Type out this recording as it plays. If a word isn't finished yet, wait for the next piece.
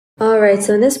Alright,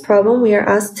 so in this problem, we are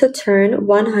asked to turn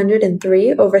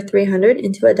 103 over 300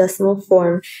 into a decimal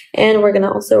form. And we're going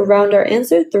to also round our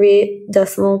answer 3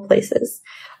 decimal places.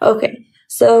 Okay,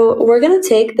 so we're going to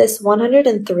take this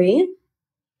 103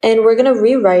 and we're going to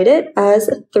rewrite it as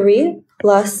 3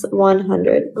 plus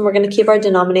 100. And we're going to keep our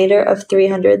denominator of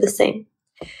 300 the same.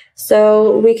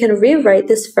 So we can rewrite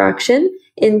this fraction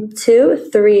into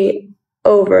 3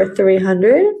 over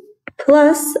 300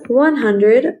 plus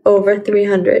 100 over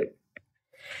 300.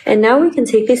 And now we can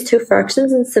take these two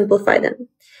fractions and simplify them.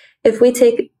 If we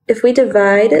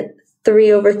divide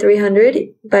 3 over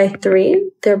 300 by 3,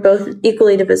 they're both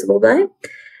equally divisible by.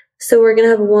 So we're going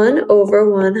to have 1 over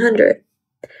 100.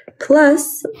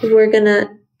 Plus, we're going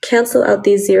to cancel out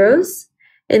these zeros,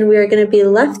 and we are going to be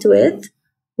left with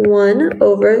 1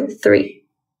 over 3.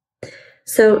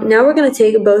 So now we're going to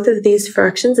take both of these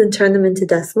fractions and turn them into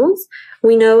decimals.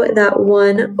 We know that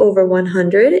 1 over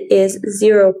 100 is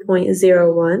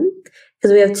 0.01.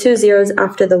 Because we have 2 zeros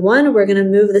after the 1, we're going to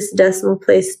move this decimal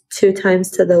place 2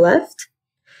 times to the left.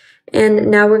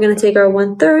 And now we're going to take our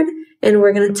 1/3 and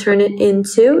we're going to turn it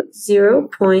into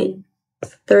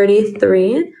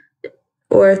 0.33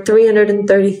 or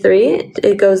 333.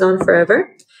 It goes on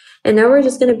forever. And now we're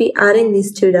just going to be adding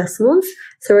these two decimals.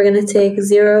 So we're going to take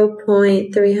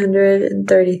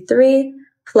 0.333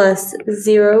 plus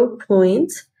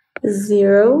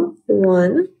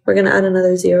 0.01. We're going to add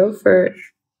another 0 for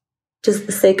just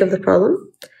the sake of the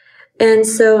problem. And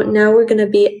so now we're going to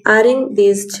be adding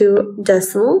these two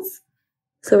decimals.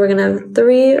 So we're going to have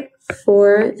 3,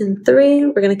 4, and 3.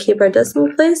 We're going to keep our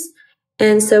decimal place.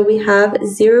 And so we have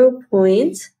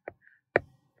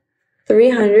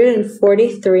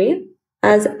 0.343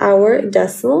 as our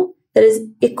decimal that is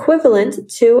equivalent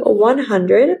to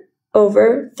 100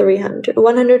 over 300,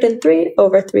 103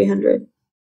 over 300.